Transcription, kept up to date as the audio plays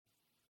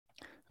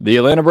The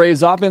Atlanta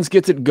Braves offense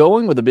gets it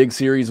going with a big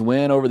series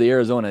win over the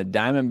Arizona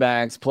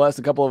Diamondbacks, plus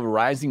a couple of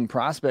rising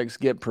prospects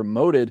get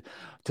promoted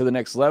to the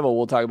next level.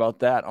 We'll talk about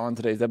that on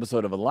today's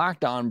episode of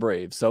Locked On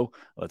Braves. So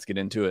let's get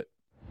into it.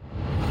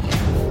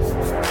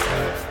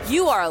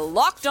 You are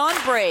Locked On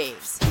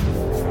Braves,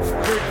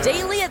 your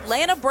daily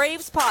Atlanta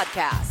Braves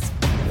podcast.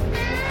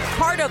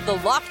 Part of the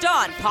Locked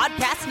On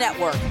Podcast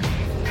Network,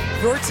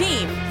 your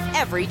team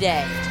every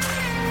day.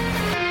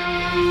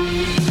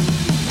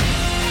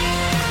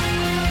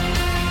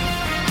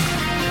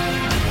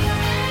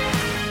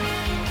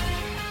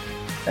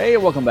 Hey,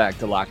 welcome back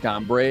to Locked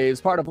On Braves,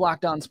 part of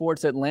Locked On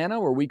Sports Atlanta,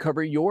 where we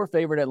cover your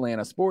favorite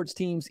Atlanta sports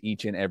teams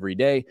each and every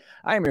day.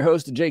 I am your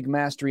host, Jake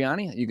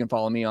Mastriani. You can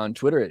follow me on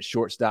Twitter at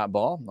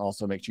shortstopball.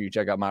 Also, make sure you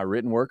check out my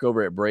written work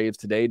over at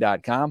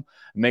bravestoday.com.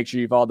 Make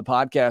sure you follow the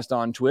podcast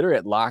on Twitter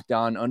at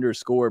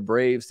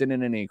LockedOn_Braves. Send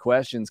in any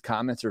questions,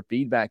 comments, or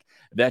feedback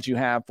that you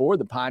have for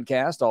the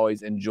podcast.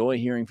 Always enjoy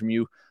hearing from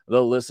you,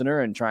 the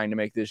listener, and trying to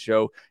make this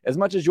show as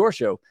much as your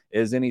show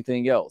as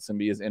anything else and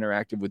be as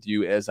interactive with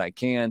you as I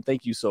can.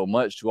 Thank you so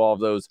much to all of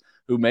those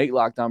who make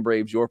Locked On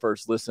Braves your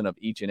first listen of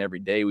each and every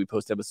day. We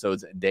post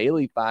episodes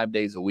daily, 5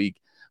 days a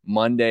week,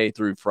 Monday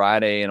through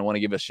Friday. And I want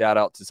to give a shout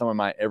out to some of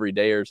my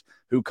everydayers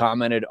who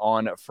commented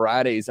on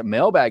Friday's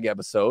mailbag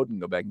episode,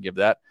 and go back and give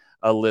that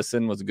a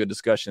listen. Was a good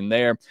discussion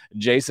there.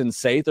 Jason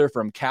Sather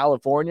from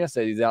California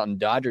said he's out in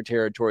Dodger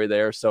territory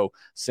there, so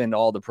send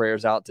all the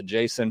prayers out to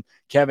Jason.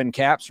 Kevin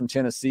Capps from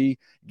Tennessee,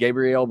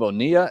 Gabriel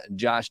Bonilla,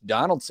 Josh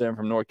Donaldson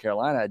from North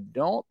Carolina. I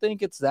don't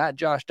think it's that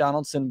Josh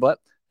Donaldson, but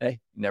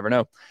hey, never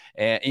know.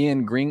 And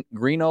Ian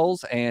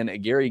Greenoles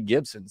and Gary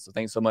Gibson. So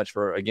thanks so much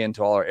for, again,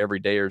 to all our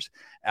everydayers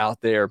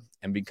out there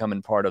and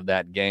becoming part of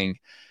that gang.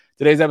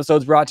 Today's episode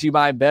is brought to you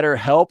by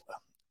BetterHelp.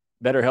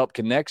 BetterHelp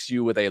connects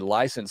you with a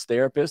licensed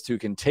therapist who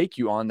can take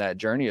you on that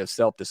journey of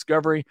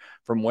self-discovery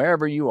from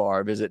wherever you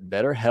are. Visit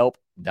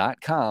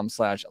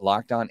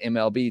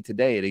BetterHelp.com/LockedOnMLB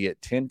today to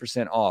get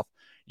 10% off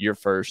your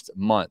first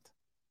month.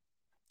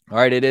 All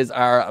right, it is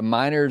our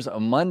Minors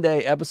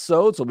Monday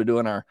episode, so we'll be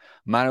doing our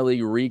minor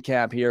league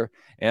recap here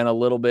in a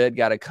little bit.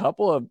 Got a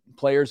couple of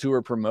players who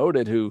were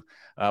promoted who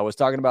was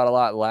talking about a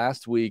lot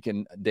last week,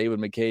 and David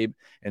McCabe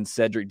and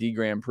Cedric D.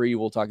 Grand Prix.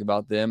 We'll talk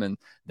about them, and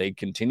they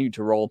continue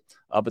to roll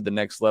up at the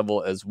next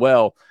level as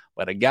well.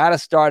 But I got to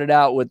start it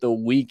out with the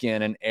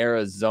weekend in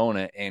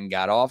Arizona and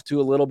got off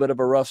to a little bit of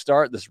a rough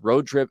start. This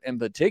road trip in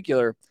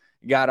particular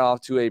got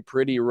off to a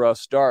pretty rough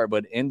start,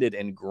 but ended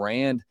in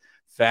grand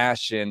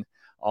fashion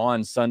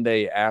on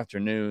Sunday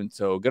afternoon.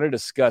 So going to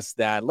discuss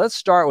that. Let's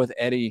start with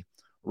Eddie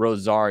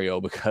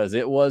Rosario, because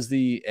it was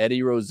the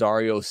Eddie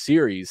Rosario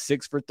series.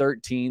 6 for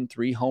 13,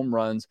 3 home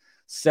runs,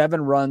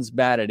 7 runs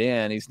batted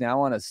in. He's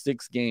now on a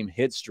 6-game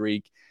hit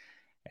streak.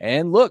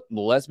 And look,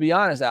 let's be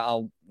honest.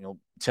 I'll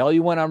tell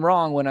you when I'm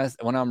wrong. When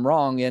I'm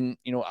wrong, and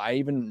I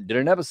even did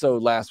an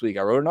episode last week.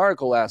 I wrote an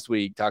article last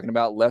week talking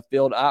about left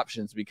field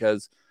options,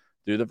 because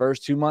through the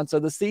first 2 months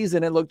of the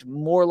season, it looked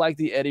more like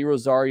the Eddie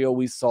Rosario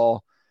we saw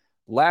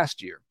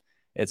last year.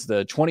 It's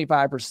the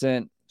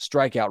 25%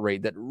 strikeout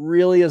rate that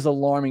really is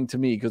alarming to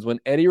me, because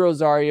when Eddie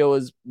Rosario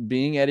is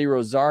being Eddie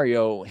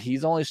Rosario,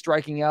 he's only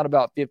striking out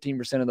about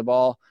 15% of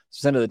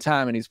the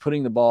time, and he's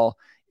putting the ball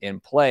in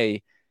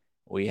play.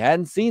 We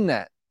hadn't seen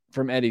that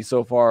from Eddie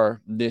so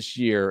far this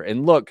year.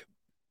 And look,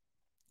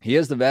 he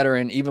is the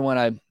veteran. Even when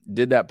I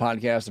did that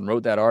podcast and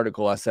wrote that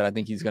article, I said I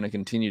think he's going to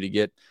continue to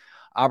get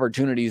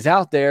opportunities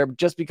out there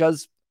just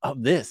because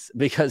of this,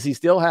 because he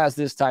still has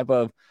this type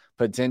of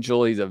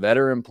potential. He's a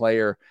veteran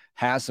player,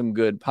 has some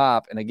good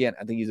pop. And again,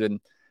 I think he's been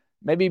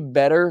maybe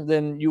better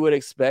than you would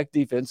expect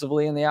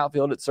defensively in the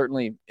outfield. It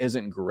certainly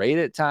isn't great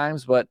at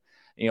times, but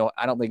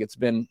I don't think it's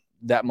been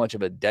that much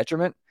of a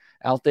detriment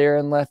out there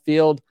in left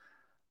field.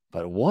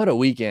 But what a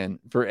weekend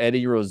for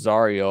Eddie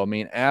Rosario. I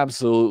mean,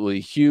 absolutely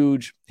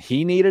huge.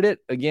 He needed it.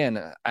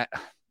 Again, I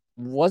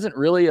wasn't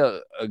really a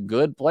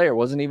good player.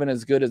 Wasn't even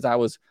as good as I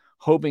was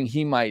hoping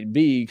he might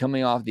be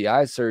coming off the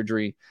eye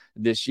surgery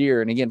this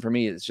year. And again, for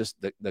me, it's just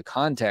the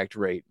contact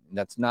rate.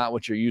 That's not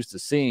what you're used to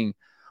seeing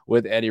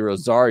with Eddie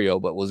Rosario,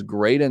 but was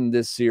great in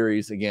this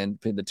series. Again,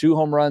 the 2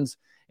 home runs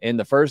in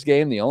the first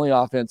game, the only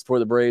offense for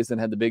the Braves, and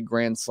had the big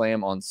grand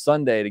slam on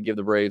Sunday to give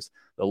the Braves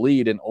the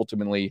lead and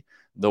ultimately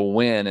the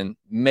win. And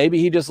maybe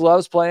he just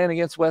loves playing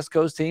against West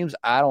Coast teams.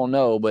 I don't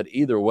know, but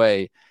either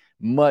way,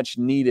 much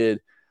needed,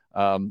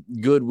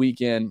 good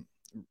weekend,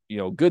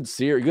 good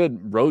series,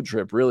 good road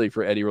trip really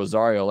for Eddie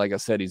Rosario. Like I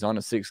said, he's on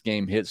a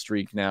 6-game hit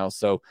streak now,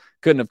 so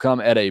couldn't have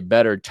come at a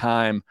better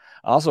time.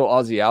 Also,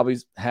 Ozzie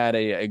Albies had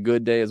a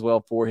good day as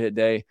well, 4-hit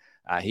day.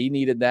 He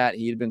needed that.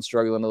 He had been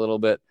struggling a little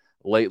bit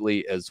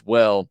lately as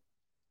well.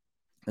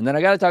 And then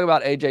I got to talk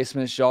about AJ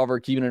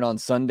Smith-Shawver keeping it on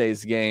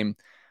Sunday's game.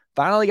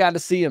 Finally got to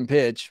see him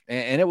pitch,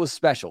 and it was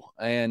special.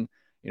 And,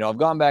 I've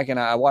gone back and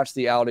I watched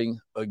the outing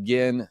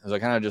again as I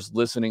kind of just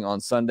listening on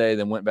Sunday,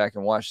 then went back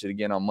and watched it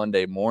again on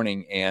Monday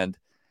morning. And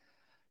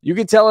you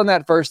could tell in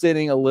that first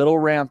inning, a little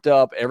ramped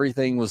up.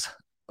 Everything was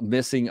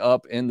missing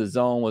up in the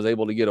zone, was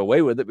able to get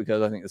away with it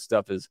because I think the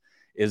stuff is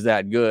is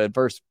that good.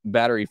 First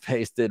batter he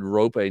faced did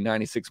rope a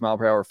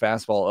 96-mile-per-hour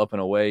fastball up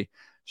and away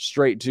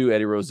straight to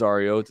Eddie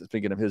Rosario,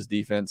 speaking of his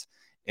defense,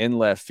 in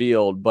left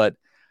field. But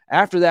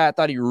after that, I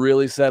thought he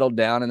really settled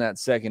down in that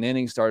second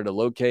inning, started to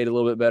locate a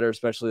little bit better,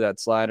 especially that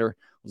slider.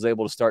 Was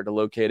able to start to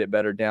locate it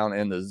better down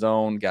in the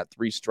zone, got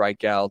 3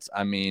 strikeouts.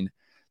 I mean,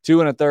 2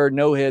 1/3,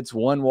 no hits,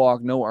 1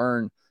 walk, no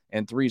earn,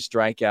 and 3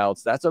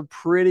 strikeouts. That's a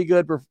pretty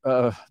good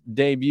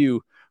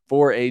debut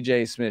for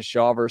A.J.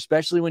 Smith-Shawver,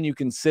 especially when you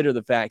consider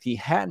the fact he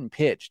hadn't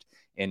pitched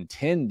in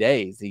 10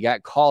 days. He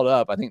got called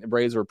up. I think the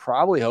Braves were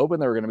probably hoping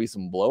there were going to be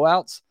some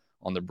blowouts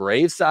on the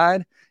Braves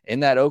side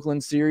in that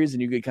Oakland series,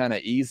 and you could kind of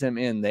ease him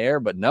in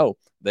there. But no,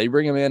 they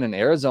bring him in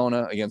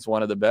Arizona against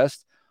one of the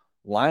best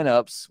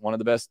lineups, one of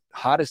the best,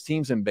 hottest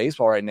teams in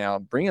baseball right now.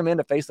 Bring him in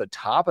to face the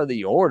top of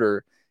the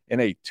order in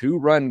a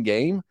 2-run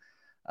game.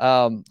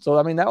 So,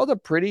 I mean, that was a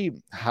pretty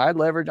high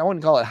leverage. I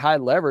wouldn't call it high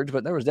leverage,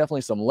 but there was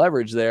definitely some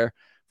leverage there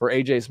for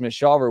A.J.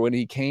 Smith-Shawver when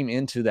he came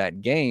into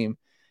that game.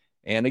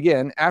 And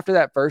again, after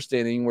that first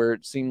inning where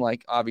it seemed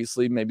like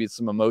obviously maybe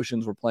some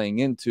emotions were playing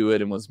into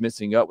it and was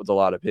missing up with a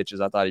lot of pitches,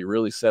 I thought he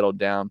really settled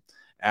down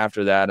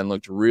after that and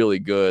looked really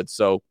good.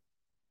 So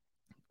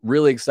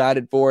really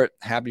excited for it.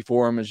 Happy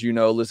for him. As you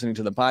know, listening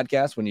to the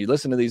podcast, when you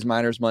listen to these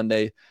Miners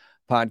Monday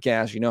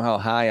podcasts, you know how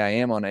high I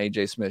am on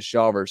A.J.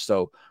 Smith-Shawver.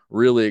 So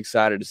really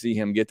excited to see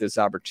him get this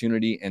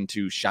opportunity and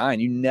to shine.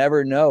 You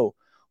never know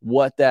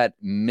what that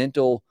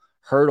mental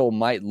hurdle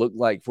might look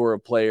like for a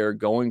player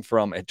going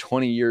from at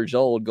 20 years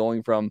old,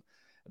 going from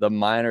the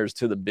minors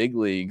to the big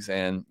leagues.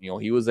 And, you know,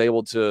 he was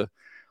able to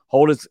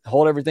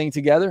hold everything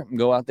together and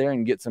go out there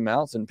and get some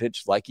outs and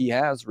pitch like he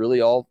has really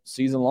all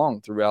season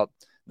long throughout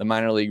the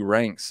minor league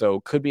ranks.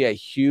 So could be a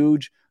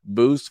huge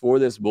boost for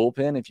this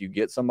bullpen if you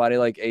get somebody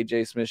like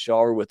A.J.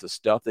 Smith-Shawver with the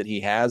stuff that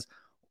he has.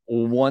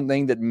 One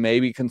thing that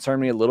maybe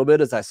concerned me a little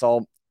bit is I saw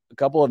a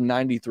couple of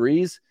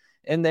 93s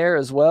in there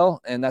as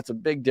well, and that's a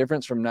big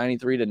difference from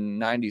 93 to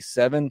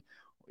 97.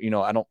 You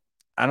know, I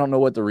don't know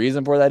what the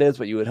reason for that is,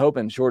 but you would hope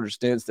in shorter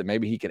stints that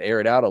maybe he could air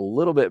it out a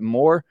little bit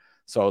more.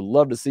 So I'd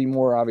love to see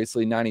more,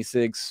 obviously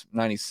 96,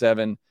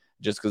 97,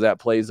 just because that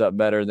plays up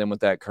better than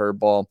with that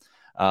curveball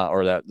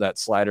or that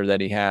slider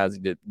that he has.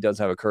 He does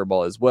have a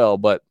curveball as well,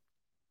 but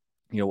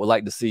you know, would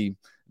like to see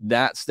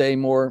that stay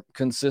more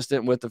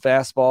consistent with the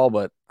fastball.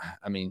 But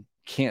I mean,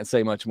 can't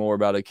say much more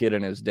about a kid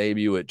in his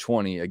debut at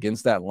 20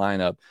 against that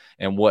lineup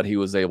and what he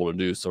was able to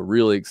do. So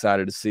really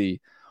excited to see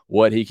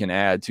what he can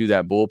add to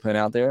that bullpen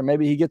out there.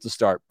 Maybe he gets a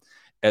start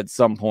at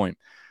some point.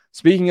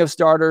 Speaking of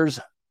starters,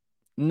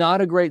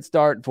 not a great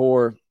start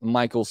for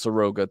Michael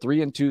Soroka. 3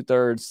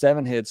 2/3,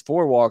 7 hits,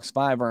 4 walks,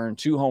 5 earned,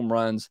 2 home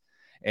runs,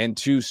 and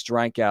 2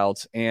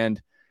 strikeouts.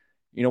 And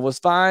you know, was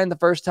fine the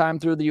first time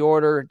through the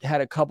order,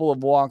 had a couple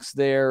of walks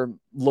there.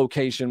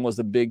 Location was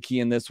the big key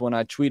in this one.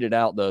 I tweeted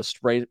out the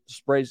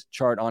spray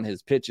chart on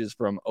his pitches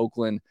from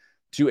Oakland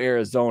to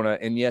Arizona.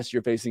 And yes,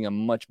 you're facing a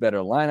much better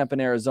lineup in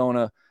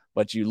Arizona,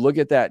 but you look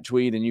at that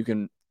tweet and you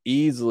can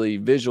easily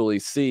visually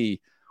see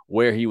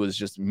where he was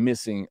just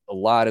missing a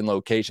lot in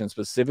location,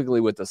 specifically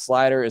with the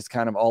slider. It's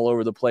kind of all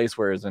over the place,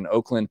 whereas in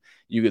Oakland,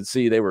 you could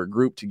see they were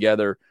grouped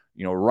together,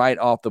 you know, right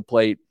off the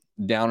plate,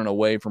 down and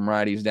away from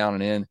righties, down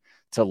and in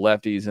to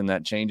lefties, and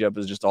that changeup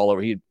is just all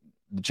over. The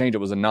changeup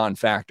was a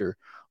non-factor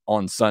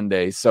on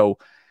Sunday. So,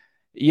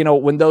 you know,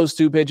 when those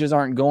two pitches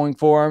aren't going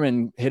for him,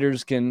 and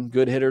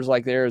good hitters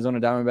like the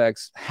Arizona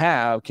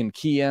Diamondbacks can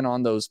key in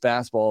on those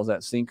fastballs,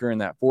 that sinker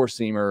and that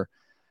four-seamer,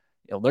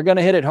 you know, they're going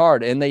to hit it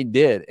hard, and they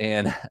did.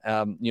 And,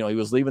 you know, he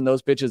was leaving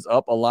those pitches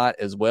up a lot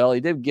as well.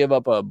 He did give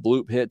up a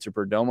bloop hit to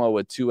Perdomo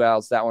with 2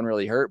 outs. That one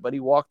really hurt, but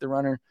he walked the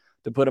runner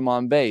to put him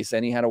on base,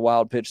 and he had a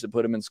wild pitch to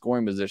put him in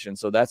scoring position.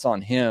 So that's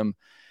on him.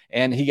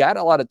 And he got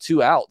a lot of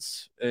 2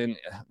 outs, and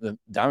the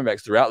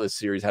Diamondbacks throughout this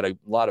series had a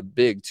lot of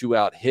big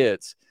 2-out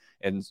hits.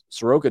 And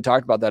Soroka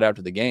talked about that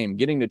after the game,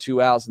 getting to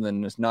 2 outs and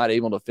then just not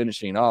able to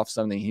finishing off,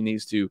 something he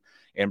needs to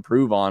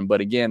improve on.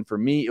 But again, for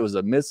me, it was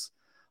a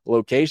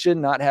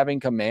mislocation, not having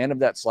command of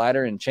that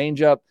slider and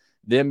changeup,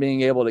 then being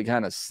able to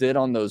kind of sit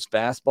on those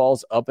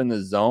fastballs up in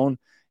the zone.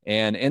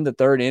 And in the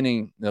third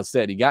inning,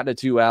 instead, he got to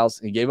 2 outs.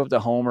 He gave up the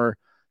homer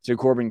to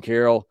Corbin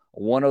Carroll,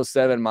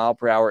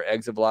 107-mile-per-hour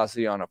exit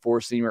velocity on a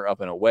four-seamer up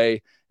and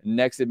away.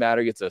 Next at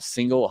batter gets a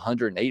single,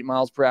 108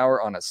 miles per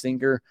hour on a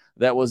sinker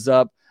that was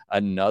up.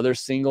 Another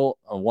single,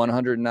 a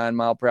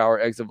 109-mile-per-hour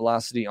exit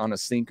velocity on a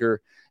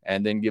sinker,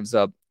 and then gives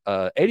up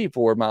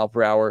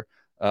 84-mile-per-hour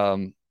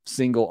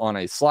single on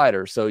a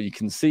slider. So you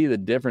can see the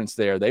difference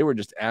there. They were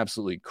just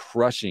absolutely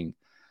crushing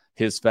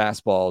his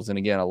fastballs. And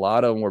again, a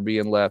lot of them were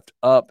being left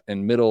up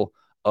and middle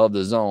of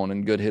the zone,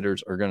 and good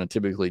hitters are going to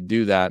typically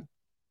do that.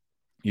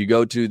 You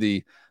go to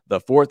the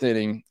fourth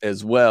inning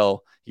as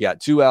well. You got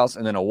 2 outs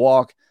and then a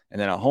walk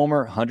and then a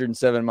homer,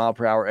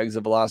 107-mile-per-hour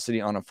exit velocity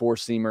on a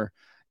four-seamer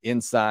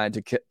inside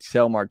to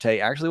Ketel Marte.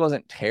 Actually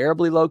wasn't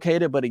terribly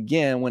located, but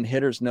again, when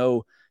hitters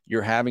know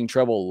you're having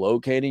trouble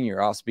locating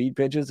your off-speed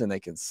pitches and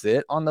they can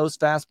sit on those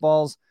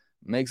fastballs,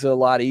 makes it a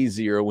lot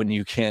easier when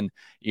you can,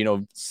 you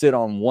know, sit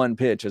on one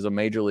pitch as a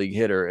major league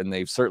hitter, and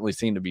they've certainly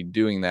seemed to be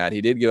doing that.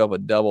 He did give up a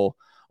double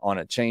on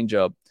a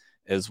changeup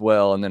as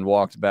well, and then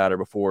walked batter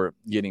before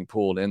getting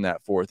pulled in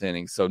that 4th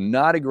inning. So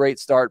not a great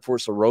start for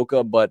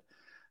Soroka, but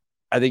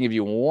I think if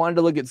you wanted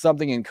to look at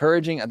something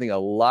encouraging, I think a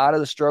lot of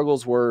the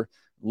struggles were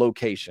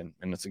location.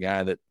 And it's a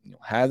guy that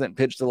hasn't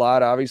pitched a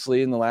lot,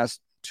 obviously, in the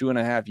last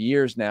 2.5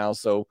 years now.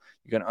 So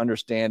you can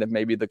understand if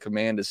maybe the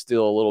command is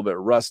still a little bit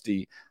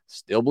rusty.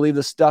 Still believe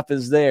the stuff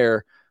is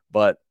there,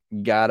 but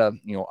gotta,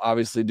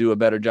 obviously do a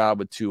better job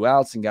with 2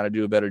 outs and got to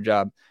do a better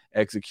job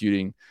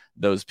executing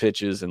those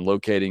pitches and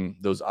locating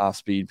those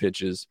off-speed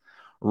pitches.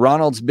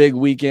 Ronald's big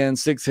weekend,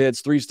 6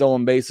 hits, 3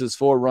 stolen bases,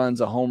 4 runs,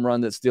 a home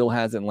run that still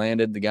hasn't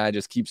landed. The guy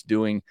just keeps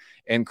doing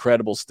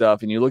incredible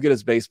stuff. And you look at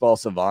his baseball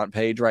savant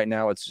page right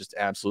now, it's just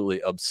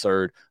absolutely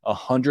absurd.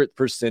 100th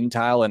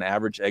percentile in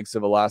average exit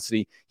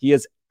velocity. He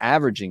is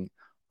averaging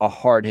a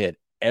hard hit.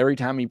 Every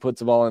time he puts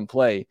the ball in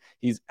play,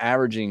 he's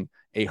averaging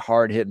a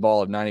hard hit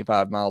ball of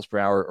 95 miles per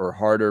hour or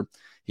harder.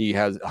 He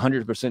has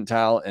 100th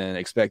percentile in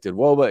expected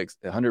WOBA,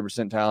 100th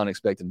percentile in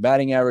expected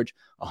batting average,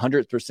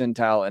 100th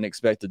percentile in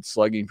expected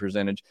slugging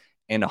percentage,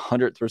 and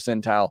 100th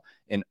percentile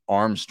in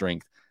arm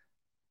strength.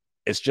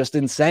 It's just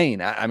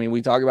insane. I mean,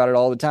 we talk about it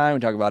all the time. We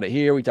talk about it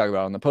here. We talk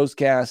about it on the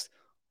postcast.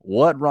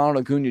 What Ronald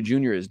Acuna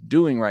Jr. is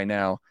doing right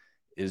now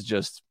is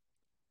just,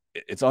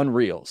 it's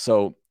unreal.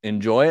 So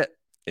enjoy it.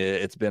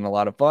 It's been a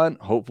lot of fun.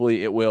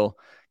 Hopefully it will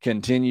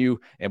continue.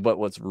 But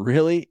what's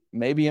really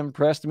maybe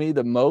impressed me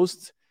the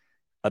most,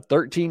 a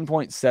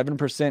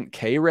 13.7%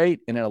 K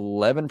rate and an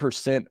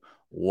 11%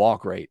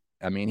 walk rate.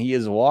 I mean, he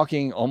is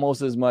walking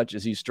almost as much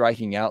as he's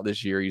striking out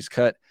this year. He's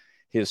cut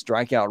his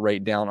strikeout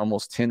rate down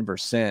almost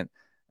 10%.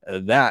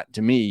 That,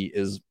 to me,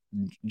 is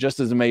just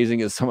as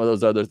amazing as some of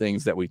those other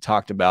things that we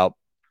talked about.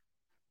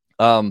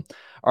 All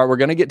right, we're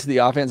going to get to the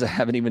offense. I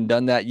haven't even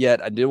done that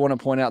yet. I did want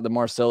to point out the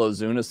Marcell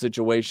Ozuna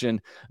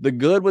situation. The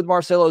good with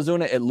Marcell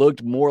Ozuna, it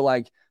looked more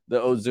like the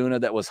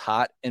Ozuna that was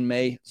hot in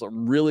May. So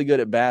really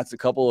good at bats, a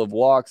couple of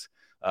walks,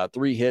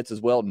 3 hits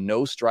as well,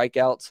 no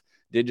strikeouts.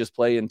 Did just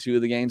play in 2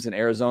 of the games in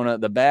Arizona.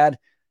 The bad,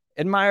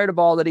 admired a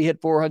ball that he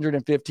hit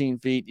 415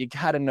 feet. You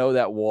got to know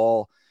that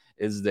wall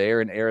is there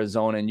in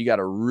Arizona, and you got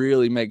to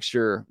really make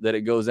sure that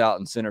it goes out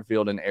in center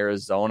field in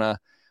Arizona.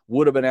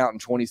 Would have been out in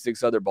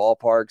 26 other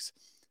ballparks.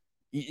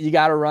 You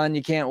got to run.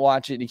 You can't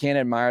watch it. You can't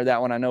admire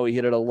that one. I know he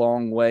hit it a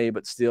long way,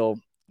 but still,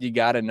 you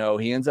got to know.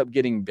 He ends up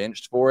getting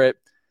benched for it.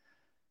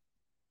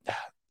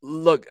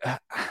 Look,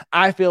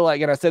 I feel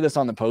like, and I said this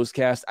on the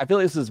postcast, I feel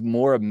like this is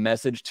more a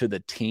message to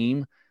the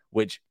team,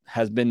 which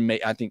has been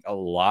made. I think a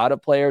lot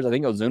of players, I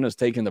think Ozuna's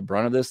taking the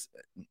brunt of this.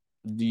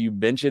 Do you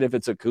bench it if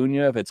it's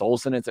Acuna, if it's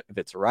Olsen, if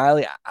it's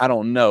Riley? I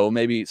don't know.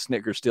 Maybe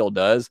Snitker still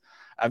does.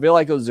 I feel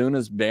like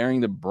Ozuna's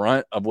bearing the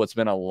brunt of what's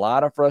been a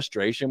lot of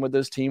frustration with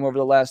this team over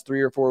the last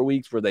 3 or 4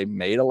 weeks, where they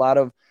made a lot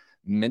of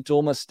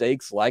mental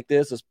mistakes like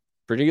this,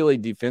 particularly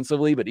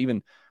defensively, but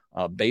even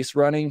base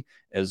running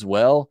as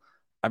well.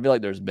 I feel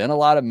like there's been a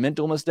lot of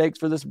mental mistakes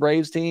for this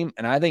Braves team,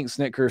 and I think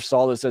Snitker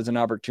saw this as an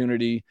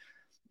opportunity,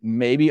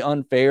 maybe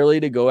unfairly,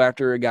 to go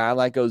after a guy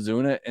like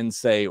Ozuna and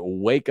say,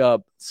 wake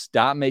up,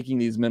 stop making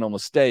these mental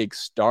mistakes,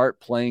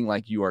 start playing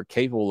like you are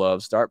capable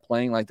of, start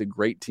playing like the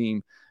great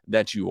team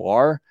that you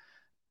are.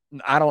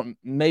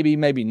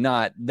 Maybe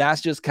not. That's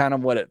just kind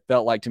of what it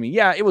felt like to me.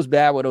 Yeah, it was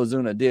bad what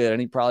Ozuna did,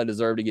 and he probably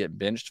deserved to get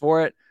benched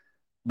for it.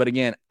 But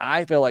again,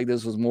 I feel like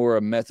this was more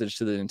a message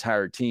to the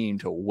entire team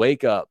to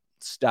wake up,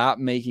 stop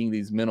making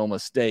these mental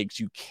mistakes.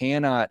 You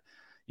cannot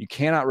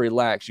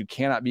relax. You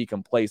cannot be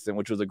complacent,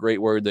 which was a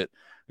great word that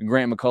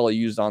Grant McCullough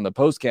used on the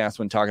postcast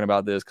when talking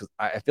about this, because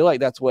I feel like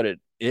that's what it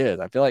is.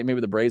 I feel like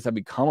maybe the Braves have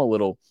become a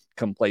little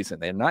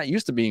complacent. They're not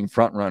used to being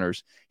front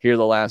runners here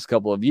the last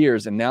couple of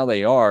years, and now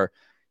they are.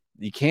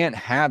 You can't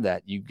have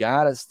that. You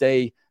got to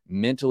stay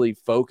mentally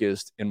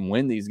focused and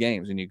win these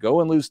games. When you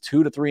go and lose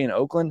 2-3 in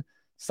Oakland,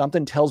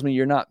 something tells me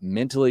you're not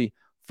mentally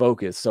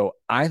focused. So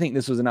I think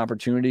this was an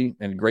opportunity,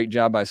 and a great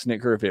job by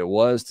Snitker if it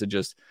was, to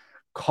just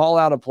call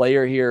out a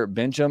player here,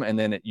 bench him, and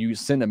then you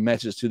send a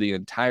message to the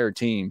entire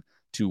team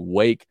to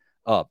wake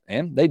up.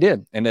 And they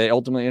did. And they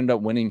ultimately ended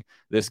up winning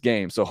this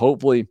game. So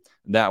hopefully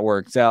that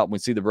works out. We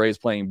see the Braves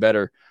playing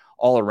better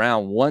all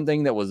around. One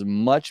thing that was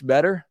much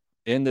better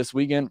in this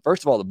weekend,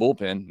 first of all, the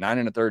bullpen, 9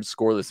 1/3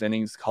 scoreless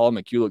innings. Colin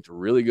McHugh looked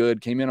really good.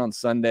 Came in on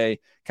Sunday,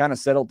 kind of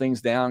settled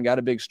things down, got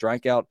a big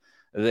strikeout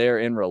there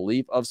in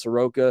relief of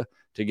Soroka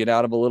to get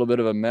out of a little bit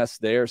of a mess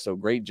there. So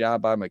great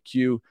job by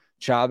McHugh.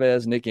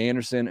 Chavez, Nick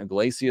Anderson,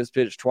 Iglesias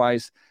pitched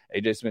twice.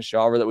 AJ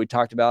Smith-Shawver that we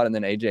talked about, and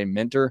then AJ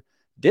Minter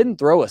didn't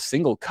throw a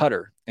single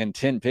cutter in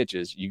 10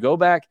 pitches. You go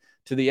back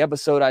to the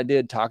episode I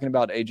did talking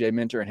about AJ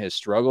Minter and his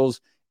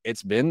struggles.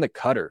 It's been the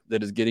cutter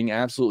that is getting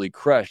absolutely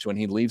crushed when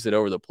he leaves it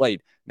over the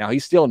plate. Now, he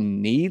still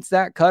needs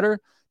that cutter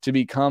to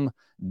become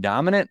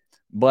dominant,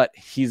 but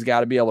he's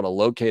got to be able to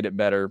locate it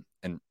better.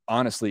 And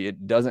honestly,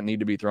 it doesn't need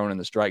to be thrown in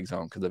the strike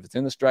zone, because if it's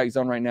in the strike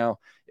zone right now,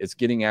 it's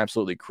getting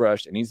absolutely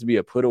crushed. It needs to be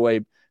a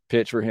put-away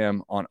pitch for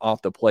him on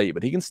off the plate,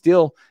 but he can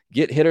still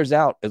get hitters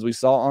out, as we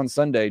saw on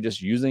Sunday,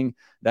 just using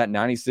that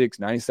 96,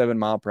 97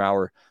 mile per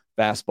hour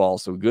fastball.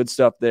 So good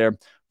stuff there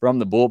from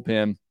the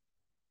bullpen.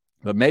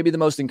 But maybe the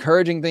most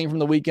encouraging thing from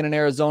the weekend in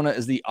Arizona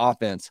is the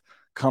offense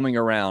coming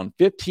around.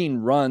 15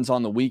 runs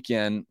on the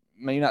weekend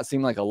may not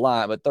seem like a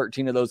lot, but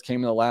 13 of those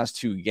came in the last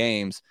 2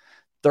 games.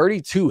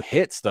 32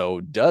 hits,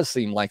 though, does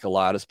seem like a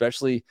lot,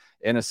 especially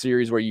in a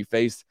series where you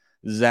face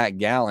Zach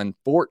Gallen.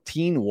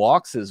 14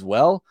 walks as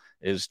well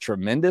is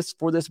tremendous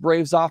for this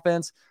Braves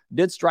offense.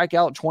 Did strike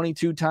out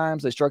 22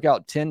 times. They struck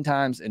out 10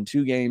 times in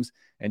 2 games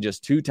and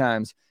just 2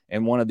 times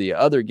in one of the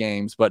other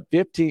games. But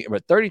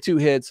 32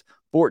 hits,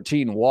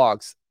 14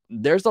 walks.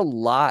 There's a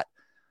lot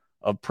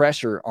of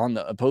pressure on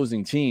the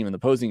opposing team and the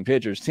opposing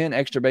pitchers. 10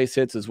 extra base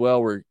hits as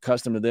well. We're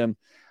accustomed to them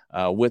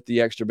with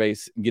the extra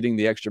base, getting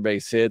the extra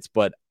base hits.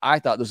 But I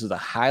thought this was a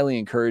highly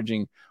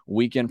encouraging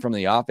weekend from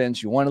the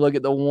offense. You want to look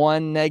at the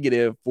one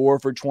negative, 4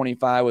 for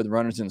 25 with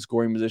runners in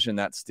scoring position.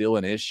 That's still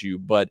an issue.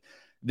 But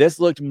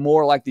this looked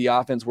more like the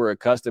offense we're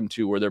accustomed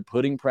to, where they're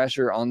putting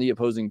pressure on the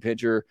opposing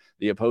pitcher,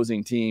 the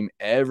opposing team.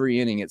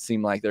 Every inning, it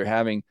seemed like they're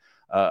having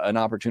an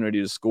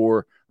opportunity to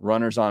score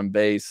runners on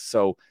base.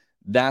 So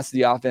that's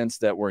the offense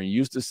that we're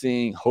used to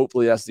seeing.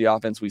 Hopefully that's the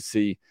offense we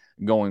see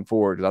going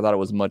forward, because I thought it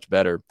was much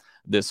better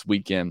this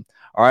weekend.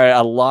 All right,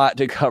 a lot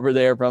to cover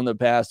there from the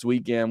past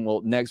weekend.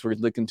 Well, next we're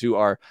looking to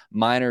our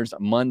Minors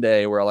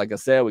Monday, where, like I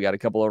said, we got a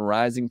couple of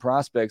rising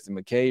prospects in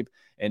McCabe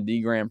and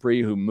D Grand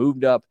Prix who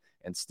moved up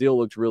and still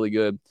looked really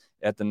good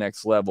at the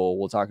next level.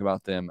 We'll talk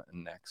about them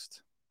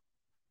next.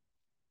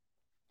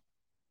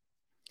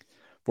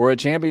 For a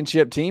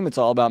championship team, it's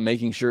all about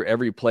making sure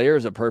every player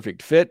is a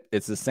perfect fit.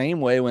 It's the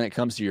same way when it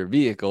comes to your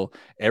vehicle.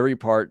 Every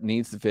part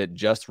needs to fit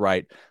just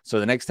right.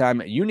 So the next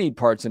time you need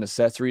parts and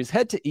accessories,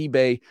 head to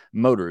eBay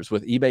Motors.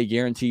 With eBay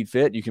Guaranteed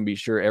Fit, you can be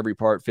sure every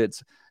part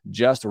fits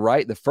just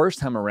right the first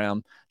time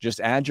around. Just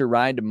add your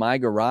ride to My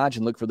Garage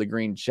and look for the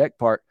green check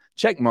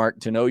mark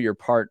to know your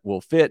part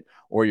will fit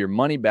or your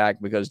money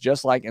back, because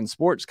just like in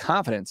sports,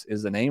 confidence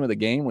is the name of the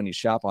game when you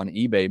shop on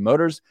eBay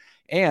Motors.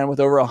 And with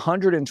over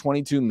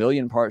 122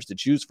 million parts to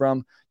choose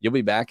from, you'll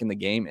be back in the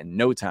game in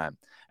no time.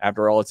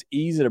 After all, it's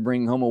easy to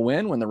bring home a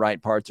win when the right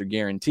parts are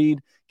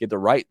guaranteed. Get the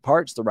right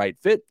parts, the right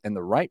fit, and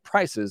the right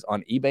prices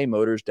on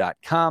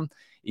ebaymotors.com.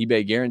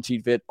 eBay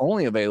Guaranteed Fit,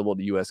 only available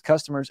to U.S.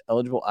 customers.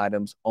 Eligible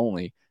items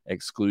only.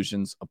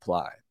 Exclusions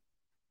apply.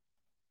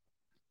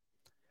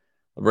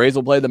 The Braves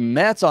will play the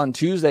Mets on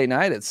Tuesday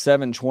night at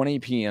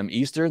 7:20 p.m.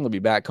 Eastern. They'll be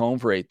back home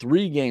for a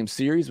 3-game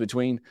series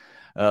between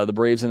the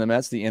Braves and the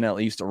Mets, the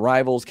NL East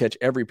rivals. Catch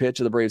every pitch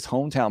of the Braves'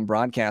 hometown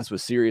broadcast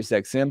with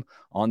SiriusXM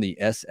on the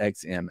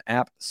SXM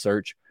app.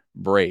 Search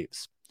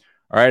Braves.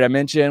 All right, I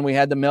mentioned we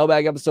had the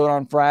mailbag episode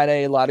on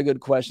Friday. A lot of good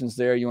questions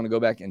there. You want to go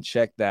back and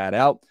check that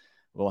out.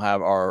 We'll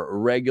have our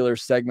regular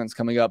segments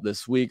coming up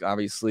this week.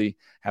 Obviously,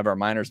 have our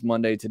Minors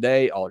Monday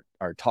today,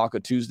 our Talk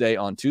of Tuesday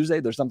on Tuesday.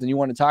 If there's something you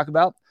want to talk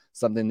about,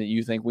 something that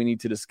you think we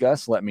need to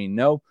discuss, let me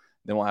know.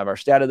 Then we'll have our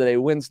Stat of the Day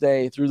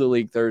Wednesday, Through the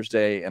League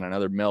Thursday, and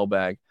another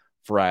mailbag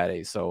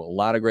Friday. So a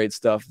lot of great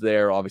stuff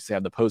there. Obviously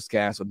have the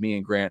postcast with me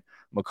and Grant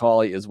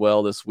McCauley as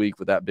well this week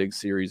with that big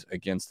series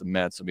against the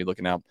Mets. So be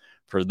looking out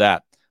for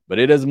that. But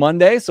it is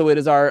Monday, so it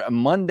is our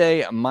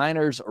Monday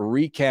Minors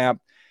recap.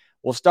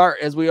 We'll start,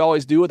 as we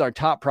always do, with our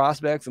top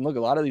prospects. And look,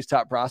 a lot of these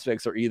top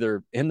prospects are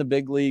either in the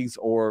big leagues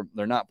or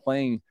they're not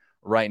playing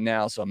right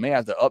now. So I may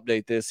have to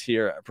update this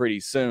here pretty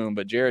soon.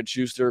 But Jared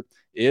Schuster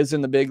is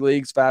in the big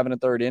leagues, 5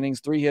 1/3 innings,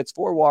 3 hits,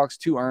 4 walks,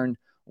 2 earned,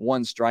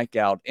 1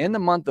 strikeout. In the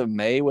month of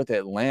May with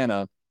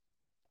Atlanta,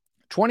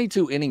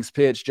 22 innings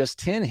pitched, just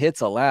 10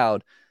 hits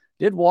allowed.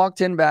 Did walk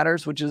 10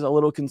 batters, which is a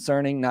little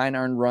concerning, 9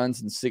 earned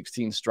runs and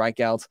 16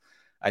 strikeouts.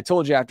 I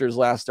told you after his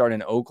last start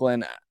in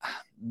Oakland,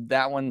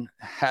 that one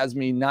has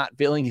me not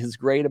feeling as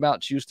great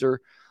about Schuster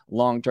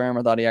long-term.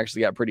 I thought he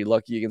actually got pretty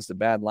lucky against a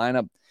bad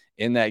lineup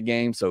in that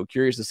game. So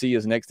curious to see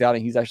his next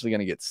outing. He's actually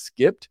going to get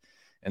skipped,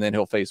 and then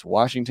he'll face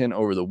Washington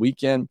over the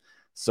weekend.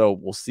 So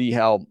we'll see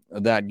how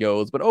that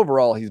goes. But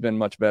overall, he's been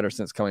much better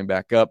since coming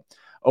back up.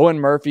 Owen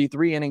Murphy,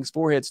 3 innings,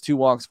 4 hits, 2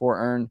 walks, 4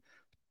 earned,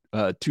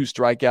 2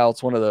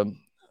 strikeouts. One of the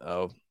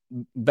rare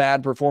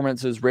bad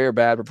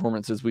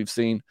performances we've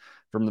seen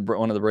from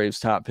one of the Braves'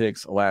 top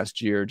picks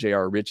last year,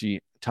 J.R. Ritchie,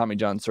 Tommy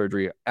John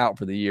surgery, out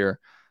for the year.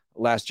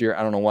 Last year,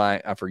 I don't know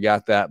why I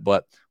forgot that,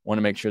 but want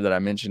to make sure that I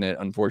mention it.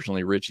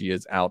 Unfortunately, Ritchie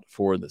is out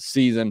for the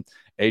season.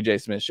 A.J.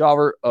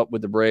 Smith-Shawver up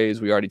with the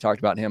Braves. We already talked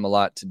about him a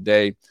lot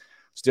today.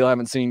 Still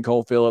haven't seen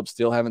Cole Phillips.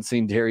 Still haven't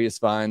seen Darius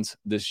Vines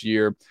this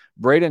year.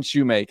 Braden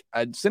Shoemake,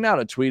 I sent out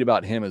a tweet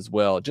about him as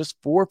well. Just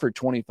 4 for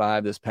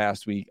 25 this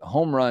past week. A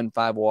home run,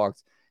 5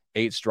 walks,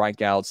 8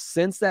 strikeouts.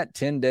 Since that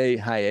 10-day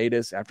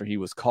hiatus after he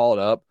was called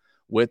up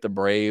with the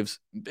Braves,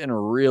 been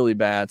really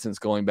bad since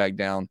going back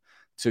down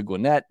to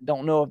Gwinnett.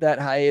 Don't know if that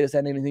hiatus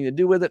had anything to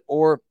do with it,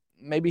 or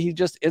maybe he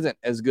just isn't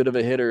as good of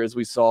a hitter as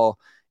we saw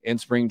in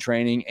spring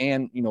training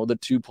and, the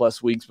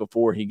 2+ weeks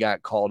before he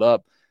got called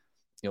up.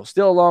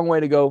 Still a long way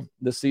to go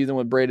this season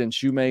with Braden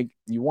Shoemake.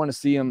 You want to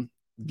see him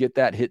get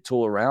that hit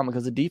tool around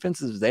because the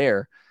defense is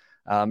there.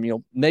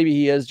 Maybe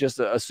he is just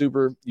a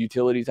super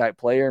utility type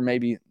player.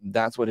 Maybe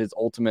that's what his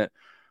ultimate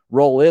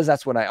role is.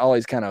 That's what I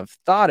always kind of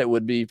thought it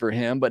would be for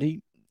him, but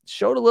he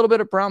showed a little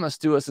bit of promise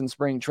to us in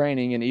spring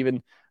training and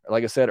even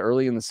like I said,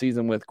 early in the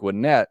season with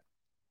Gwinnett.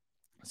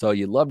 So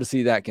you'd love to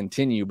see that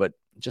continue, but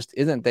just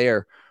isn't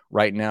there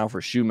right now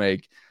for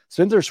Shoemake.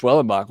 Spencer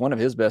Schwellenbach, one of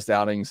his best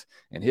outings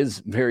in his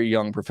very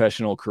young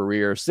professional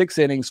career. 6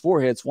 innings,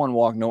 4 hits, 1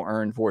 walk, no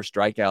earned, 4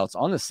 strikeouts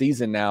on the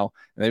season now.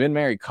 And they've been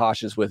very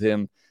cautious with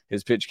him,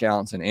 his pitch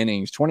counts and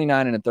innings.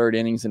 29 and a third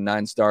innings and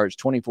 9 starts,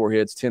 24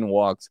 hits, 10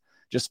 walks,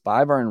 just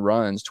 5 earned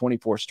runs,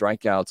 24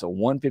 strikeouts, a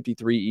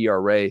 1.53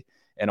 ERA,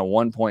 and a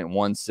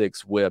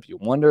 1.16 whip. You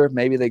wonder if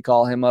maybe they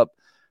call him up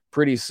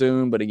pretty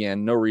soon, but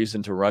again, no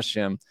reason to rush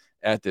him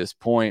at this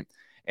point.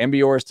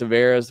 Ambioris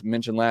Tavares,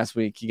 mentioned last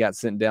week, he got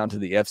sent down to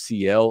the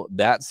FCL.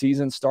 That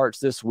season starts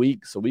this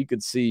week, so we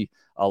could see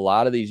a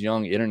lot of these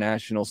young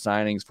international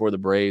signings for the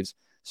Braves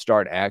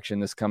start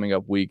action this coming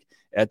up week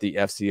at the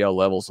FCL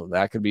level, so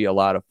that could be a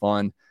lot of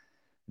fun.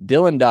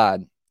 Dylan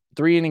Dodd,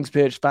 3 innings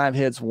pitched, 5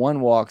 hits, 1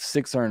 walk,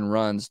 6 earned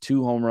runs,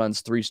 2 home runs,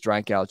 3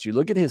 strikeouts. You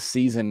look at his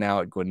season now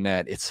at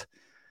Gwinnett,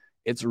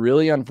 it's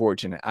really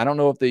unfortunate. I don't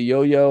know if the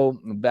yo-yo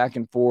back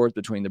and forth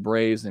between the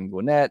Braves and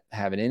Gwinnett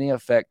having any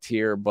effect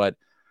here, but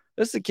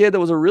this is a kid that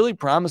was a really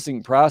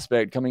promising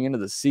prospect coming into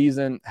the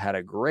season, had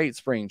a great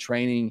spring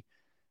training,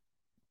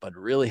 but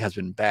really has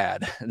been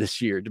bad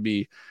this year, to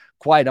be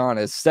quite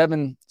honest.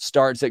 7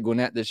 starts at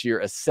Gwinnett this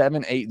year, a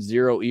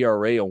 7.80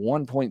 ERA, a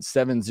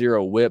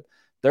 1.70 whip,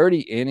 30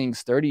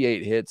 innings,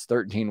 38 hits,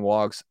 13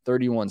 walks,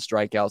 31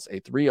 strikeouts, a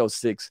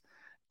 3.06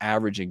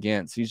 average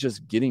against. He's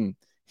just getting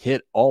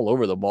hit all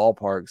over the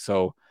ballpark.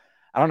 So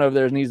I don't know if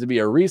there needs to be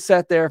a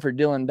reset there for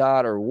Dylan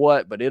Dodd or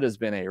what, but it has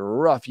been a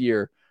rough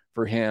year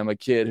for him, a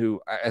kid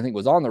who I think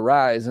was on the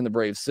rise in the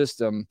Braves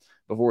system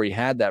before he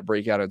had that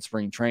breakout in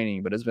spring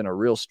training, but it's been a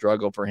real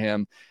struggle for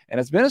him. And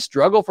it's been a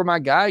struggle for my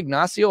guy,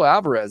 Ignacio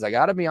Alvarez. I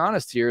got to be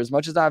honest here. As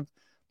much as I've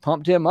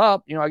pumped him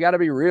up, I got to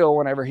be real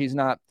whenever he's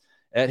not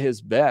at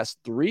his best.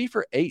 3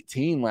 for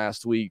 18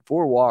 last week,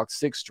 4 walks,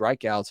 6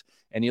 strikeouts.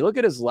 And you look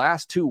at his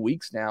last 2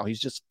 weeks now,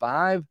 he's just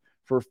 5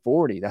 for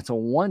 40. That's a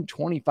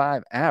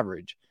 125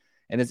 average.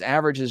 And his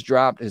average has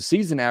dropped, his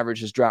season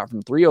average has dropped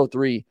from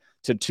 303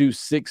 to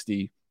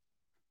 260.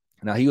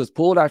 Now, he was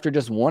pulled after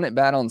just 1 at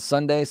bat on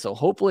Sunday, so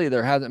hopefully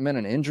there hasn't been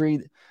an injury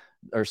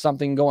or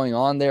something going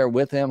on there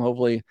with him.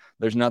 Hopefully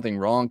there's nothing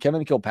wrong.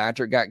 Kevin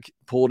Kilpatrick got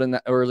pulled in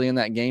early in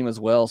that game as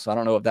well, so I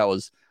don't know if that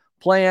was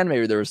planned.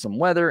 Maybe there was some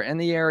weather in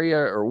the area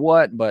or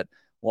what, but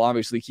we'll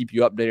obviously keep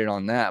you updated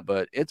on that.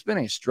 But it's been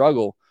a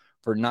struggle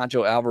for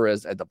Nacho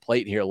Alvarez at the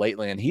plate here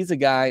lately, and he's a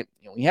guy,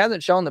 he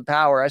hasn't shown the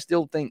power. I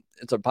still think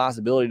it's a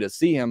possibility to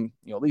see him,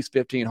 at least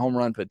 15 home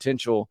run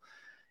potential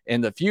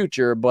in the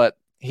future, but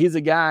he's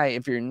a guy,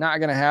 if you're not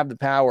going to have the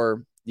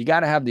power, you got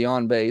to have the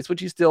on base,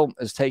 which he still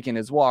is taking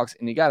his walks,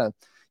 and you got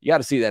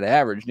to see that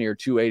average near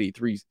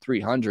 280,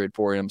 300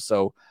 for him.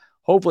 So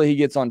hopefully he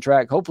gets on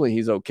track. Hopefully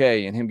he's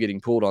okay, and him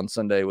getting pulled on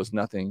Sunday was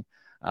nothing.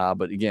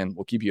 But again,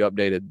 we'll keep you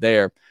updated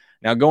there.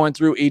 Now going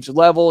through each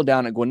level,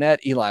 down at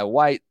Gwinnett, Eli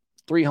White,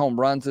 3 home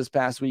runs this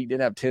past week,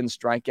 did have 10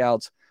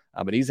 strikeouts.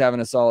 But he's having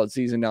a solid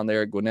season down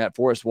there at Gwinnett.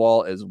 Forrest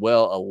Wall as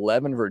well,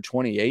 11 for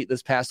 28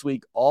 this past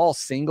week, all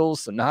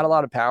singles. So not a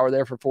lot of power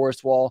there for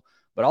Forrest Wall,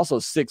 but also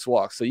 6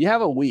 walks. So you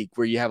have a week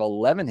where you have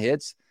 11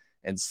 hits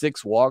and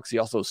 6 walks. He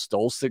also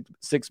stole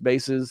six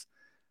bases.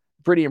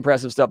 Pretty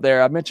impressive stuff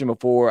there. I've mentioned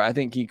before, I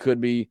think he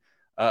could be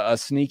a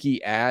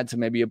sneaky add to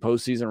maybe a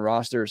postseason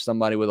roster,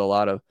 somebody with a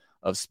lot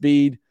of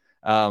speed.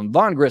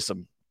 Vaughn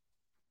Grissom,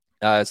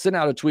 sent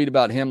out a tweet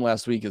about him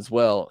last week as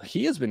well.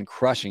 He has been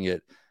crushing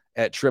it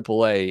at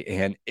AAA,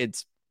 and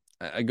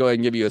I go ahead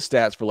and give you a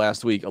stats for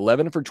last week.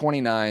 11 for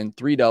 29,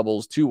 3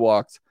 doubles, 2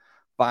 walks,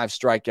 5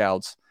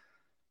 strikeouts.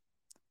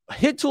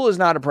 Hit tool is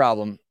not a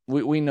problem.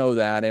 We know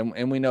that,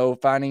 and we know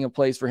finding a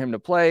place for him to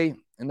play,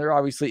 and there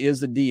obviously is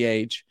the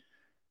DH,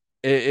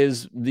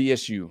 is the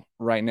issue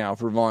right now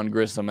for Vaughn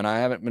Grissom, and I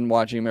haven't been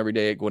watching him every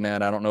day at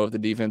Gwinnett. I don't know if the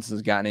defense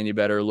has gotten any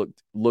better,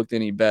 looked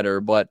any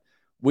better, but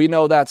we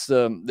know that's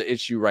the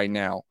issue right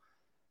now.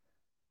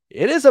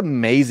 It is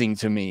amazing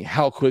to me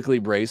how quickly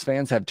Braves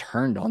fans have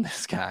turned on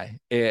this guy.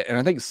 And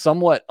I think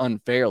somewhat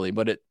unfairly,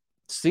 but it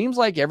seems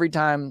like every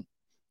time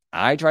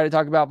I try to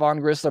talk about Vaughn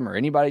Grissom or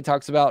anybody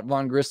talks about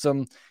Vaughn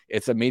Grissom,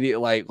 it's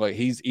immediately like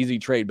he's easy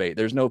trade bait.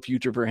 There's no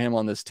future for him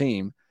on this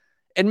team.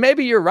 And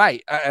maybe you're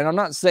right. And I'm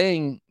not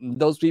saying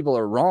those people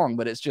are wrong,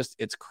 but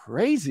it's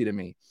crazy to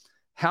me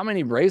how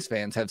many Braves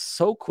fans have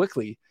so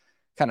quickly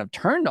kind of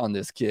turned on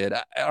this kid.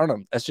 I don't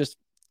know. That's just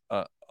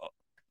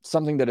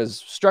something that has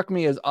struck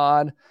me as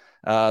odd.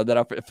 That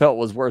I felt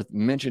was worth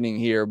mentioning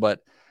here. But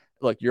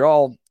look, you're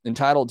all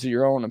entitled to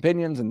your own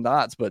opinions and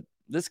thoughts, but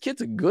this kid's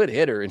a good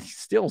hitter and he's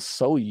still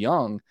so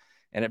young,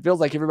 and it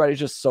feels like everybody's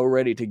just so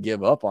ready to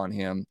give up on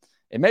him.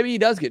 And maybe he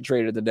does get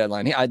traded at the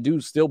deadline. I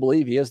do still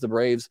believe he is the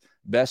Braves'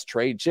 best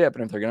trade chip,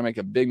 and if they're going to make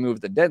a big move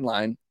at the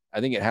deadline, I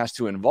think it has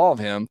to involve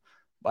him.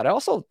 But I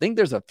also think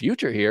there's a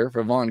future here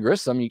for Vaughn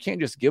Grissom. You can't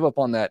just give up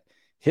on that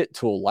hit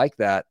tool like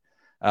that.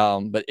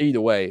 But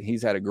either way,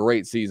 he's had a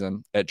great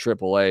season at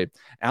AAA.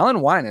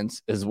 Alan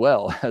Winans as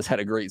well has had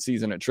a great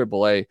season at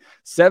AAA.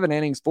 7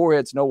 innings, 4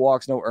 hits, no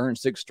walks, no earned,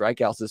 6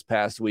 strikeouts this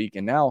past week,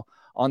 and now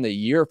on the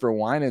year for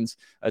Winans,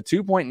 a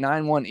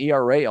 2.91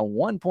 ERA, a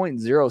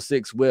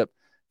 1.06 whip,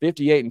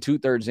 58 and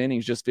 2/3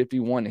 innings, just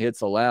 51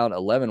 hits allowed,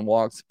 11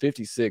 walks,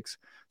 56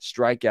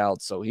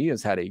 strikeouts. So he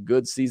has had a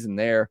good season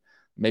there.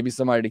 Maybe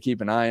somebody to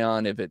keep an eye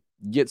on if it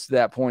gets to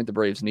that point. The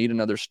Braves need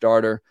another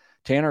starter.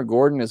 Tanner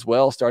Gordon as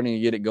well, starting to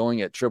get it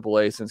going at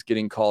AAA since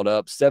getting called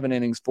up. 7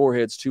 innings, 4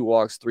 hits, 2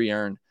 walks, 3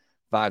 earned,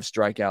 5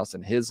 strikeouts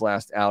in his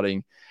last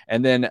outing.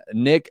 And then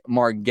Nick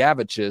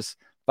Margevicius,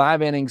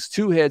 5 innings,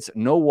 2 hits,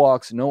 no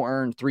walks, no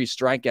earned, 3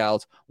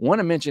 strikeouts. Want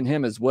to mention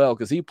him as well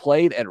because he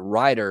played at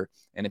Ryder.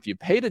 And if you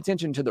paid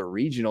attention to the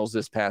regionals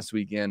this past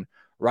weekend,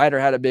 Ryder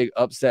had a big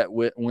upset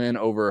win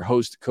over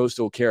host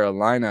Coastal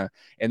Carolina.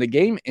 And the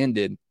game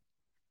ended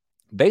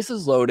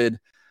bases loaded,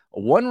 a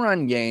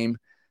 1-run game,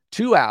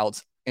 2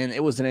 outs, and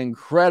it was an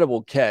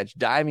incredible catch,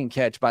 diving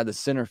catch by the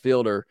center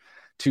fielder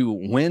to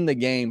win the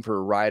game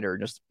for Ryder.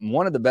 Just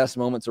one of the best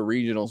moments of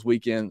regionals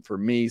weekend for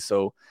me.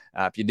 So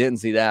if you didn't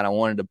see that, I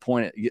wanted to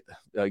point it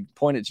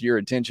to your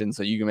attention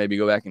so you can maybe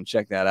go back and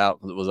check that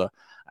out because it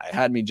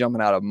had me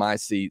jumping out of my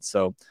seat.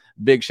 So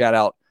big shout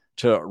out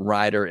to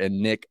Ryder and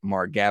Nick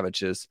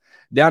Margevicius.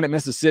 Down at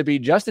Mississippi,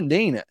 Justin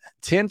Dean,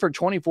 10 for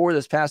 24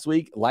 this past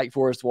week. Like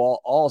Forest Wall,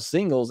 all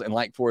singles, and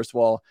like Forest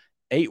Wall,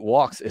 8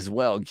 walks as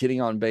well,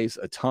 getting on base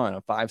a ton,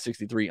 a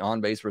 .563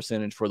 on-base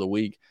percentage for the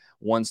week,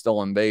 1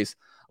 stolen base.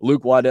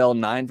 Luke Waddell,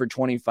 9 for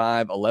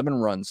 25, 11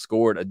 runs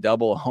scored, a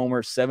double, a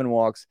homer, 7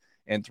 walks,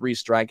 and 3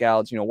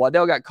 strikeouts.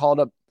 Waddell got called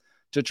up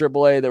to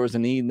AAA. There was a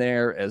need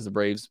there as the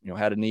Braves,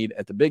 had a need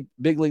at the big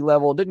league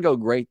level. Didn't go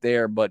great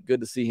there, but good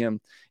to see him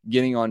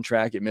getting on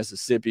track at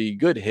Mississippi.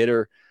 Good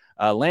hitter.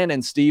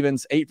 Landon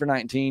Stevens, 8 for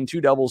 19,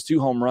 2 doubles, 2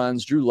 home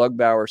runs. Drew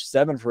Lugbauer,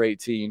 7 for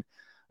 18,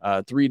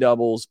 3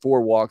 doubles,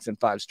 4 walks, and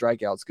 5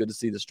 strikeouts. Good to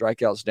see the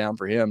strikeouts down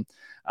for him.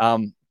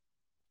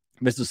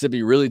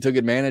 Mississippi really took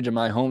advantage of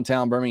my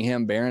hometown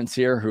Birmingham Barons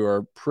here, who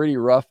are pretty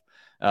rough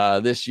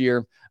this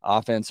year.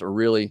 Offense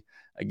really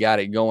got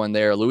it going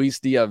there. Luis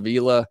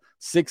Diavila,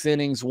 6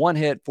 innings, 1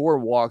 hit, 4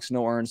 walks,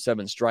 no earned,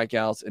 7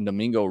 strikeouts. And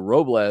Domingo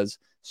Robles,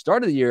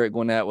 start of the year at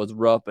Gwinnett was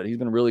rough, but he's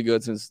been really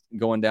good since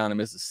going down to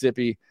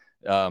Mississippi.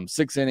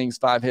 6 innings,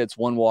 5 hits,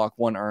 1 walk,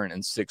 1 earned,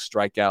 and 6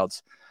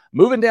 strikeouts.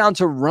 Moving down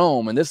to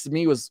Rome, and this to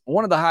me was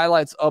one of the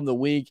highlights of the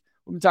week.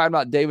 We've been talking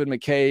about David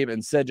McCabe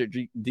and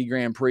Cedric D.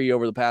 Grand Prix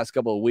over the past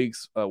couple of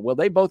weeks. Well,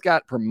 they both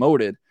got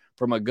promoted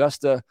from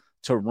Augusta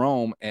to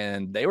Rome,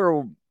 and they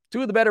were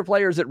 2 of the better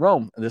players at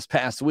Rome this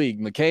past week.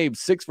 McCabe,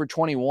 6 for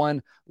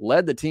 21,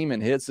 led the team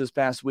in hits this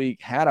past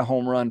week, had a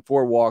home run,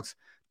 4 walks,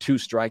 2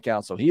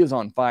 strikeouts. So he is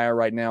on fire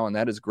right now, and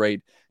that is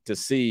great to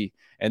see.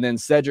 And then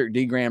Cedric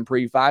D. Grand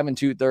Prix, 5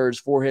 2/3,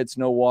 4 hits,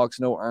 no walks,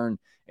 no earned,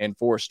 and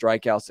 4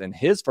 strikeouts in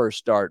his first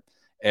start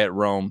at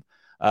Rome.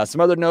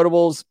 Some other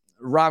notables,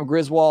 Rob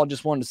Griswold,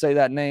 just wanted to say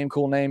that name,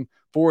 cool name.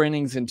 4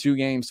 innings in 2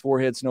 games, 4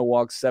 hits, no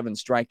walks, 7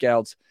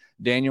 strikeouts.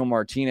 Daniel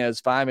Martinez,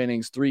 5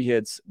 innings, 3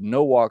 hits,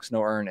 no walks,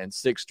 no earned, and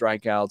 6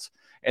 strikeouts.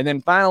 And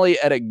then finally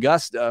at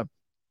Augusta,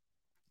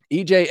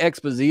 EJ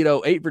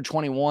Exposito, 8 for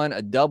 21,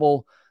 a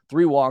double,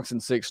 3 walks,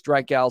 and 6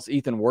 strikeouts.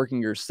 Ethan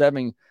Workinger,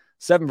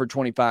 7 for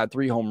 25,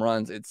 3 home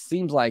runs. It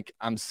seems like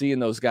I'm seeing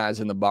those guys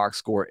in the box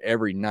score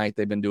every night.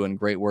 They've been doing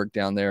great work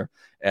down there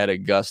at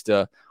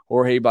Augusta.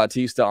 Jorge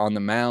Bautista on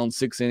the mound,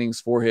 6 innings,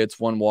 4 hits,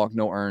 1 walk,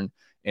 no earned,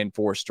 and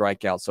 4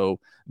 strikeouts.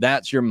 So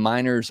that's your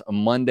Miners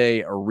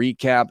Monday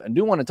recap. I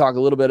do want to talk a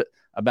little bit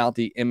about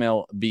the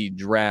MLB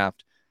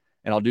draft,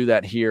 and I'll do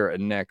that here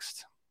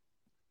next.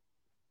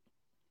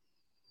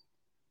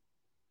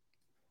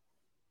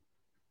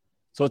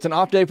 So it's an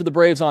off day for the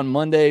Braves on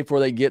Monday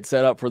before they get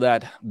set up for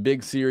that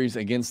big series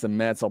against the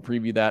Mets. I'll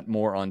preview that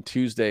more on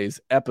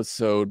Tuesday's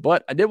episode.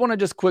 But I did want to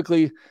just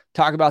quickly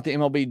talk about the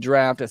MLB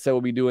draft. I said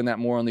we'll be doing that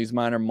more on these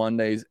Miner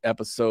Mondays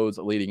episodes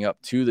leading up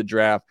to the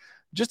draft.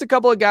 Just a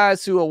couple of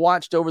guys who I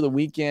watched over the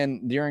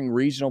weekend during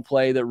regional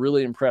play that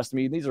really impressed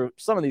me.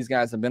 Some of these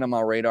guys have been on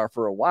my radar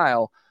for a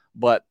while,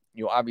 but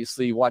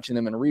obviously watching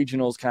them in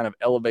regionals kind of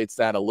elevates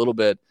that a little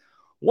bit.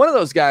 One of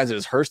those guys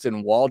is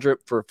Hurston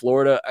Waldrep for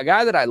Florida, a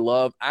guy that I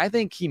love. I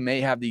think he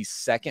may have the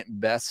second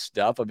best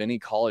stuff of any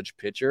college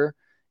pitcher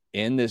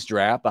in this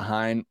draft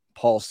behind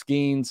Paul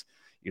Skeens,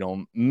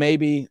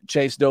 maybe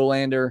Chase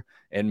Dollander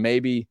and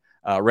maybe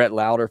Rhett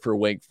Lauder for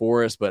Wake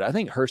Forest. But I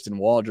think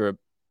Hurston Waldrep,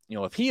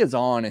 if he is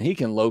on and he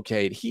can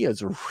locate, he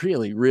has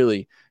really,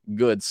 really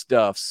good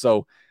stuff.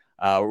 So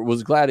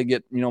was glad to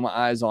get, my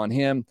eyes on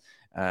him.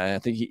 I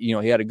think he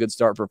had a good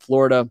start for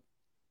Florida.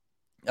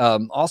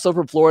 Also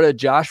for Florida,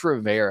 Josh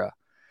Rivera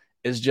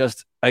is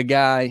just a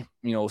guy,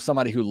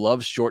 somebody who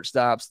loves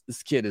shortstops.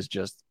 This kid has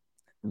just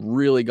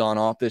really gone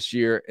off this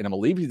year, and I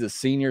believe he's a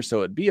senior, so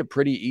it'd be a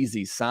pretty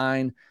easy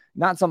sign.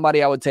 Not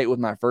somebody I would take with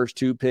my first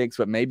 2 picks,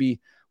 but maybe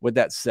with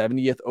that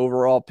 70th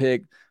overall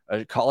pick,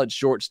 a college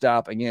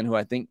shortstop, again, who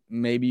I think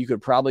maybe you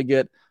could probably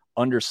get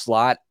under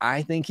slot.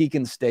 I think he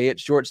can stay at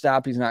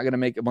shortstop. He's not going to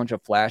make a bunch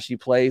of flashy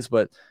plays,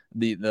 but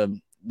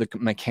the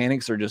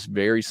mechanics are just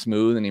very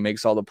smooth, and he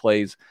makes all the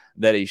plays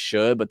that he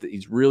should. But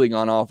he's really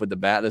gone off with the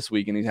bat this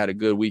week, and he's had a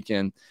good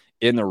weekend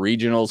in the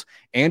regionals.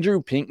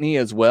 Andrew Pinckney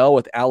as well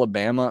with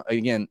Alabama.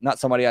 Again, not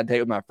somebody I'd take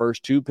with my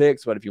first 2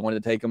 picks, but if you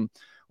wanted to take him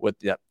with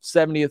the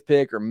 70th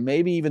pick or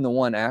maybe even the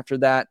one after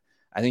that,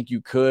 I think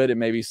you could and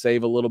maybe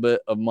save a little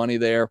bit of money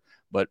there.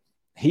 But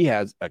he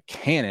has a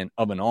cannon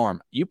of an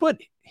arm. You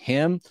put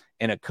him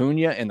and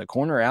Acuna in the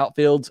corner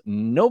outfields,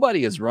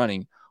 nobody is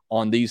running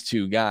on these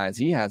 2 guys.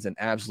 He has an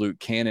absolute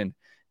cannon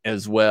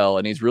as well,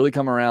 and he's really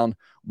come around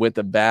with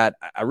the bat.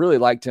 I really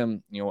liked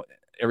him.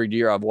 Every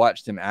year I've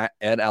watched him at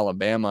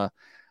Alabama,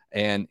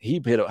 and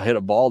he hit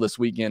a ball this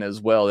weekend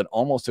as well that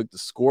almost took the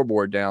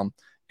scoreboard down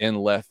in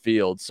left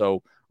field.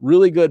 So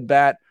really good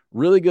bat,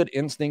 really good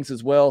instincts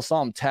as well.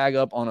 Saw him tag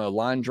up on a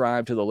line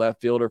drive to the left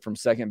fielder from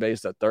second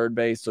base to third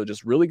base. So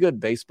just really good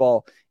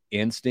baseball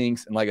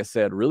instincts. And like I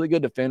said, really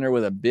good defender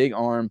with a big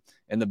arm,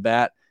 and the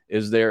bat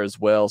is there as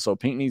well. So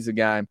Pinckney's a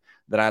guy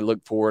that I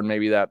look for,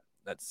 maybe that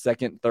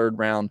second, third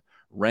round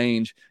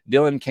range.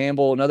 Dylan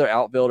Campbell, another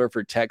outfielder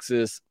for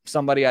Texas,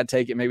 somebody I'd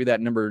take it maybe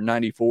that number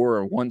 94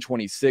 or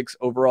 126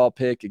 overall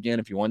pick. Again,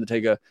 if you wanted to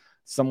take a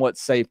somewhat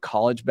safe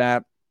college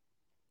bat,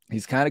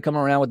 he's kind of come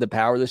around with the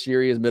power this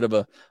year. He is a bit of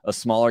a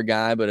smaller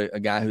guy, but a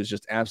guy who's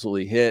just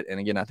absolutely hit. And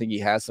again, I think he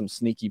has some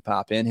sneaky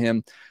pop in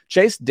him.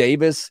 Chase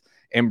Davis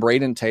and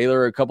Braden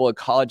Taylor, a couple of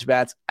college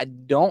bats I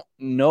don't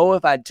know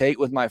if I'd take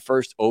with my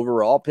first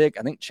overall pick.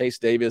 I think Chase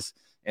Davis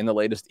in the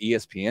latest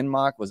ESPN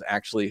mock was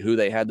actually who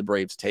they had the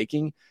Braves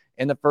taking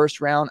in the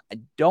first round. I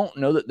don't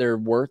know that they're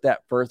worth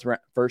that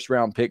first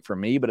round pick for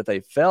me, but if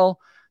they fell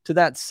to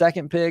that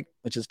second pick,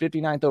 which is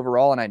 59th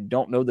overall, and I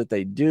don't know that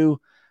they do,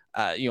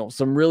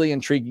 some really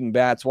intriguing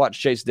bats. Watch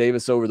Chase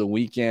Davis over the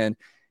weekend.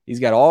 He's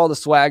got all the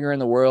swagger in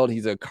the world.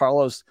 He's a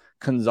Carlos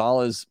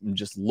Gonzalez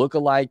just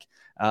look-alike,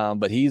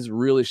 but he's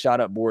really shot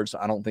up board, so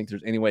I don't think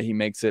there's any way he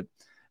makes it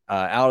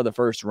out of the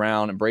first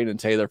round. And Braden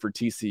Taylor for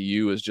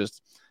TCU is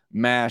just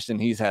mashed, and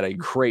he's had a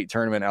great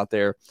tournament out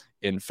there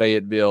in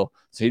Fayetteville,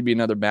 so he'd be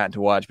another bat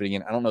to watch. But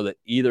again, I don't know that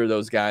either of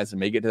those guys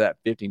make it to that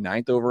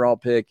 59th overall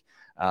pick,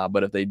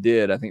 but if they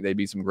did, I think they'd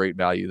be some great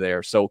value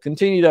there. So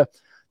continue to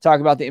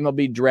talk about the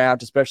MLB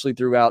draft, especially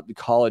throughout the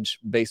college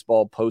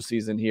baseball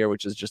postseason here,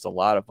 which is just a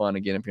lot of fun.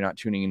 Again, if you're not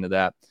tuning into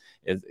that,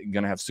 it's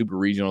going to have super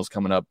regionals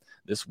coming up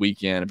this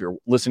weekend. If you're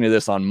listening to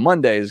this on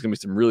Monday, there's going to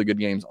be some really good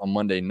games on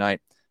Monday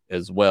night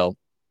as well.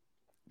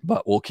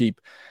 But we'll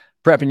keep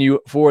prepping you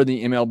for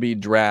the MLB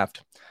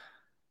draft.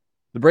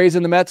 The Braves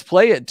and the Mets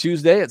play it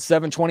Tuesday at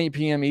 7:20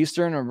 p.m.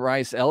 Eastern.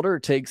 Bryce Elder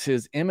takes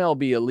his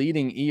MLB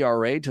leading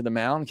ERA to the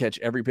mound. Catch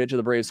every pitch of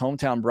the Braves'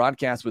 hometown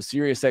broadcast with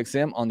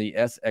SiriusXM on the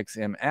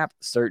SXM app.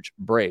 Search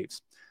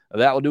Braves.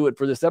 That will do it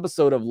for this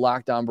episode of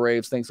Locked On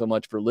Braves. Thanks so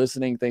much for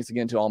listening. Thanks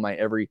again to all my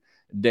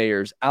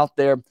everydayers out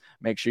there.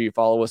 Make sure you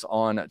follow us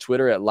on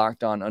Twitter at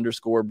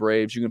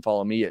LockedOn_Braves. You can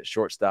follow me at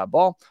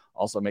ShortstopBall.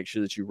 Also, make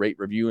sure that you rate,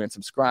 review, and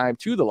subscribe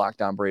to the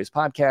Locked On Braves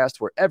podcast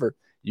wherever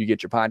you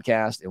get your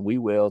podcast, and we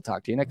will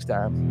talk to you next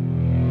time.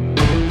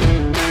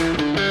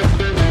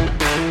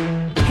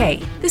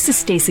 Hey, this is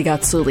Stacey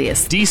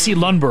Gotsoulias, DC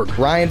Lundberg,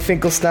 Ryan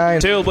Finkelstein,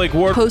 Taylor Blake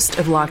Ward, host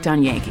of Locked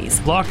On Yankees,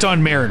 Locked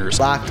On Mariners,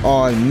 Locked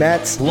On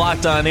Mets,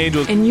 Locked On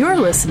Angels, and you're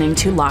listening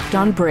to Locked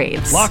On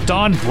Braves. Locked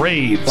On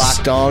Braves.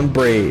 Locked On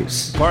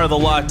Braves. Part of the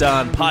Locked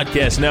On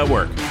Podcast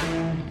Network.